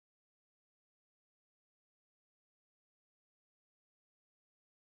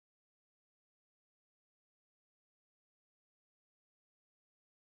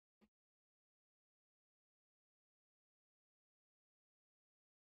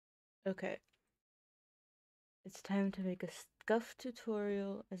Okay. It's time to make a scuff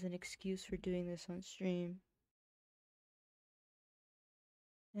tutorial as an excuse for doing this on stream.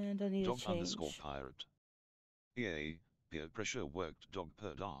 And I need to change. Dog_pirate. EA, peer pressure worked dog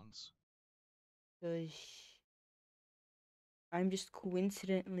per dance. I'm just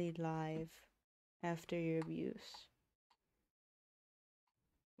coincidentally live after your abuse.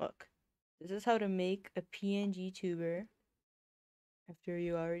 Look, this is how to make a pngtuber after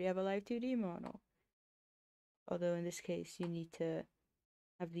you already have a live2d model. Although in this case, you need to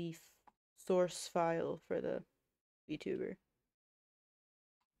have the source file for the VTuber.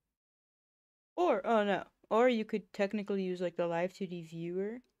 Or, oh no, or you could technically use like the live2d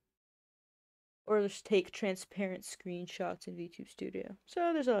viewer, or just take transparent screenshots in VTube Studio.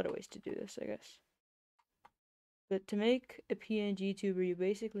 So there's a lot of ways to do this, I guess. But to make a pngtuber, you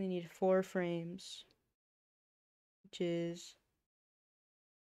basically need 4 frames, which is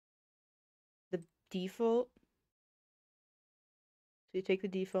the default. So you take the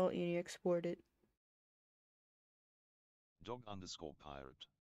default and you export it. Dog_pirate.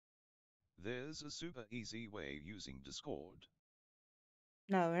 There's a super easy way using Discord.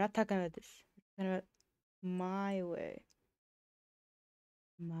 No, we're not talking about this. We're talking about my way.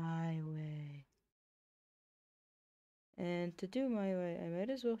 My way. And to do my way, I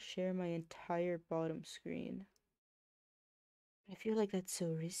might as well share my entire bottom screen. I feel like that's so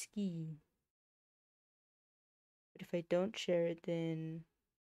risky. But if I don't share it, then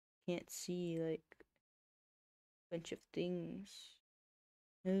I can't see like a bunch of things.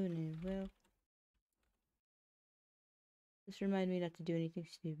 Oh no, well. Just remind me not to do anything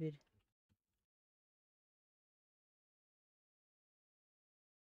stupid.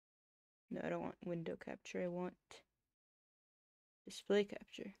 No, I don't want window capture. I want display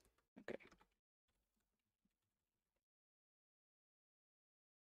capture. Okay.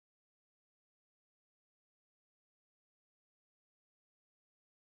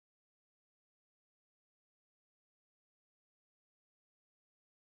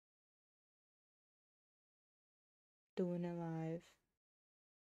 Doing it live.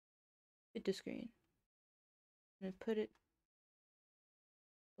 Hit the screen. And put it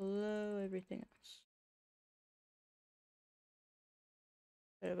below everything else.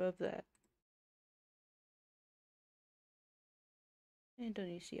 But above that. And don't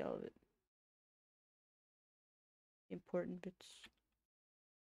you see all of it? Important bits.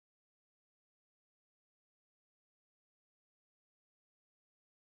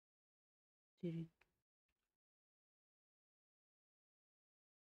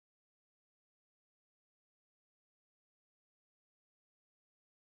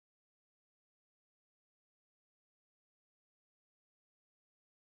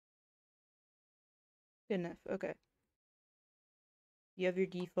 Good enough. Okay. You have your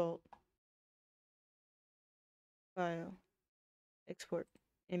default file. Export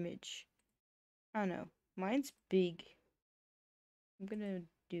image. I don't know. Mine's big. I'm gonna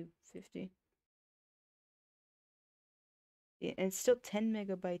do 50. Yeah, and it's still 10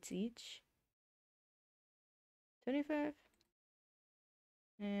 megabytes each. 25?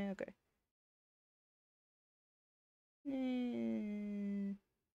 Okay.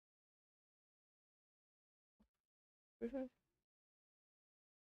 45?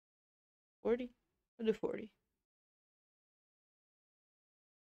 40? I'll do 40.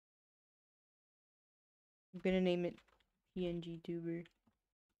 I'm gonna name it pngtuber.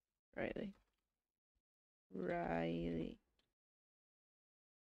 Riley. Riley.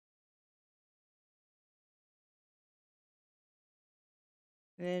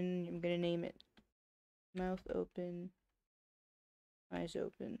 And then I'm gonna name it mouth open, eyes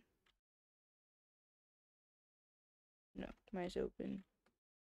open. No, eyes open.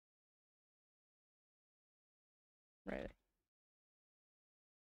 Riley.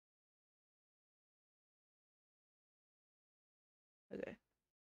 Okay.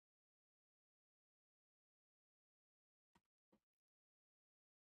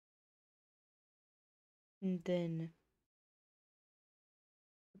 And then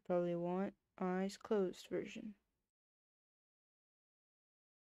I probably want eyes closed version.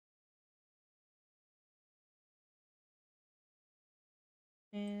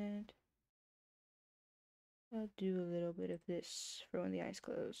 And I'll do a little bit of this for when the eyes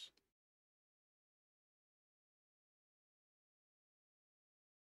close.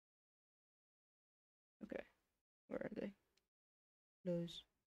 Okay, where are they? Close.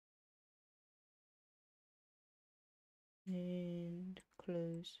 And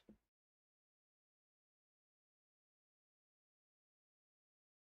close.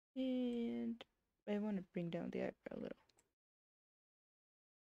 And I want to bring down the eyebrow a little.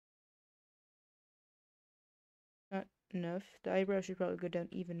 enough. The eyebrow should probably go down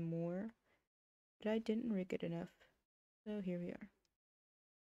even more. But I didn't rig it enough. So here we are.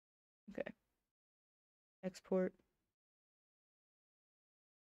 Okay. Export.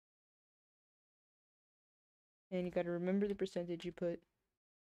 And you gotta remember the percentage you put.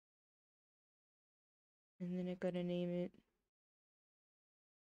 And then I gotta name it.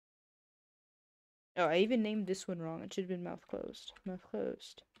 Oh, I even named this one wrong. It should have been mouth closed. Mouth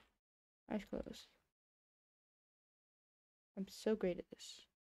closed. Eyes closed. I'm so great at this.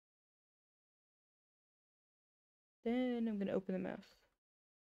 Then I'm gonna open the mouth.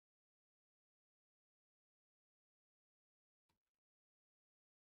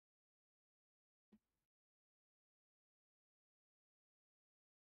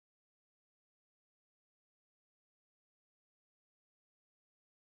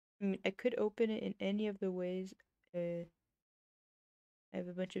 I mean, I could open it in any of the ways. I have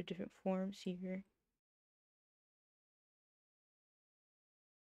a bunch of different forms here.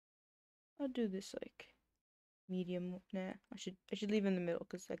 I'll do this like medium. Nah, I should leave in the middle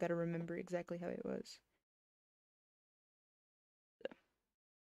because I gotta remember exactly how it was.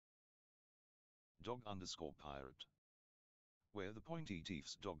 Dog underscore pirate. Where the pointy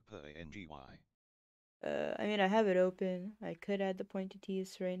teeth's dog per ANGY. I mean, I have it open. I could add the pointy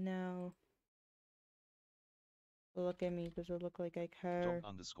teeth right now. Look at me, does it look like I care? Dog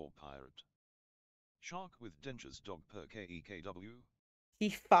underscore pirate. Shark with dentures dog per KEKW. He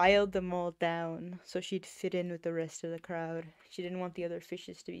filed them all down so she'd fit in with the rest of the crowd. She didn't want the other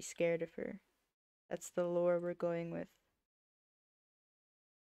fishes to be scared of her. That's the lore we're going with.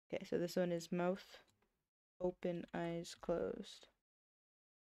 Okay, so this one is mouth open, eyes closed.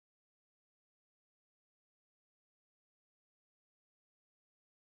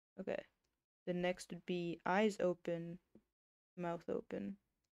 Okay, the next would be eyes open, mouth open.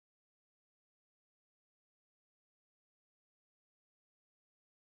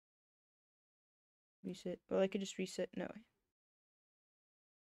 Reset. Well, I could just reset. No.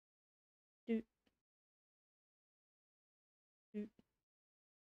 Doot. Doot.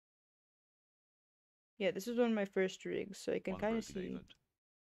 Yeah, this is one of my first rigs, so I can kind of see.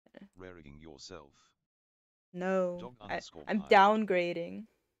 David. Re-rigging yourself. No, Dog underscore I'm pirate. downgrading.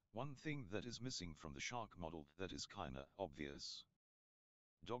 One thing that is missing from the shark model that is kinda obvious.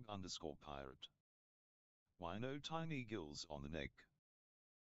 Dog underscore pirate. Why no tiny gills on the neck?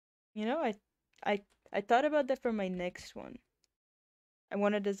 You know, I thought about that for my next one. I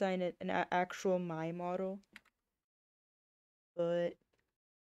want to design it an actual my model, but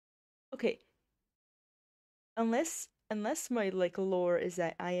okay. Unless my like lore is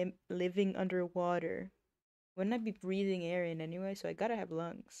that I am living underwater, wouldn't I be breathing air in anyway? So I gotta have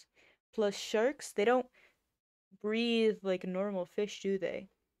lungs. Plus sharks, they don't breathe like normal fish, do they?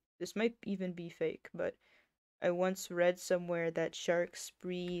 This might even be fake, but I once read somewhere that sharks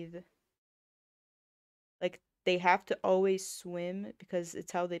breathe like they have to always swim because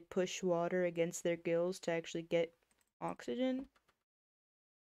it's how they push water against their gills to actually get oxygen.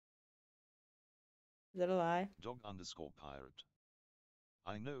 Is that a lie? Dog underscore pirate.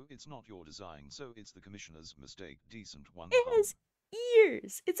 I know it's not your design, so it's the commissioner's mistake. Decent one. It has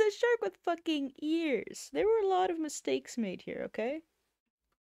ears! It's a shark with fucking ears! There were a lot of mistakes made here, okay?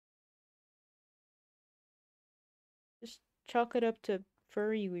 Just chalk it up to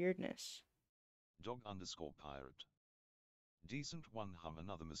furry weirdness. Dog underscore pirate. Decent one.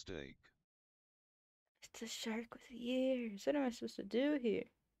 Another mistake. It's a shark with ears. What am I supposed to do here?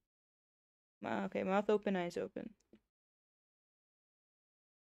 Okay, mouth open, eyes open.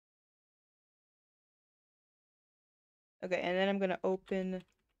 Okay, and then I'm gonna open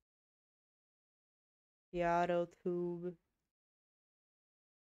the auto tube.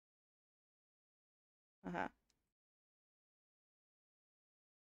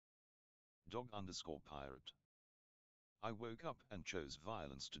 Dog underscore pirate. I woke up and chose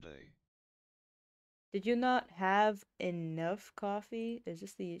violence today. Did you not have enough coffee? Is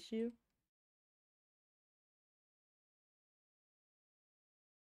this the issue?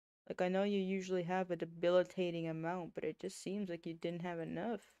 Like, I know you usually have a debilitating amount, but it just seems like you didn't have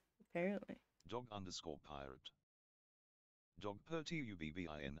enough, apparently. Dog underscore pirate. Dog per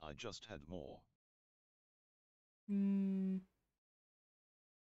tubbin. I just had more.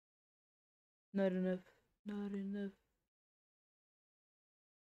 Not enough. Not enough.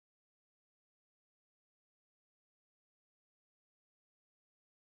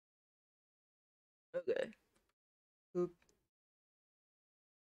 Okay. Oop.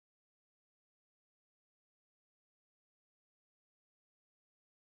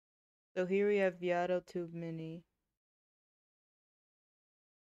 So here we have Viato Tube Mini.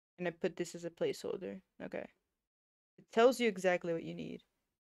 And I put this as a placeholder. Okay. It tells you exactly what you need.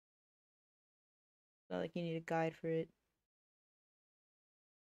 It's not like you need a guide for it.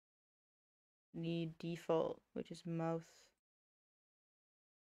 Need default, which is mouth.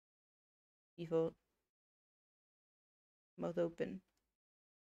 Default. Mouth open.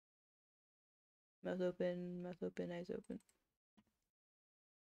 Mouth open, mouth open, eyes open.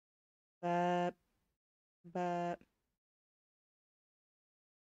 Bap. Bap.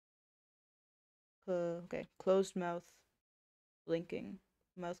 Okay. Closed mouth. Blinking.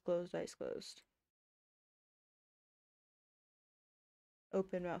 Mouth closed, eyes closed.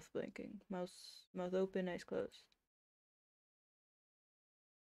 Open mouth blinking. Mouth open, eyes closed.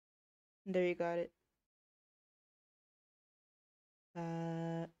 And there you got it.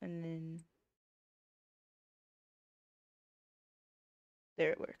 And then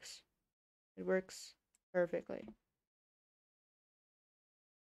there it works. It works perfectly.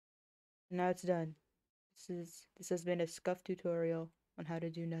 And now it's done. This has been a scuff tutorial on how to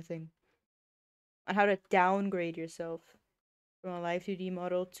do nothing. On how to downgrade yourself from a live2d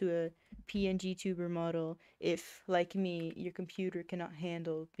model to a pngtuber model if, like me, your computer cannot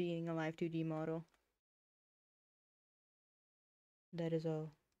handle being a live2d model. That is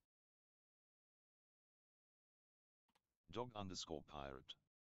all. Dog_pirate.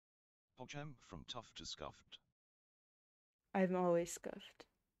 Pocham from tough to scuffed. I'm always scuffed.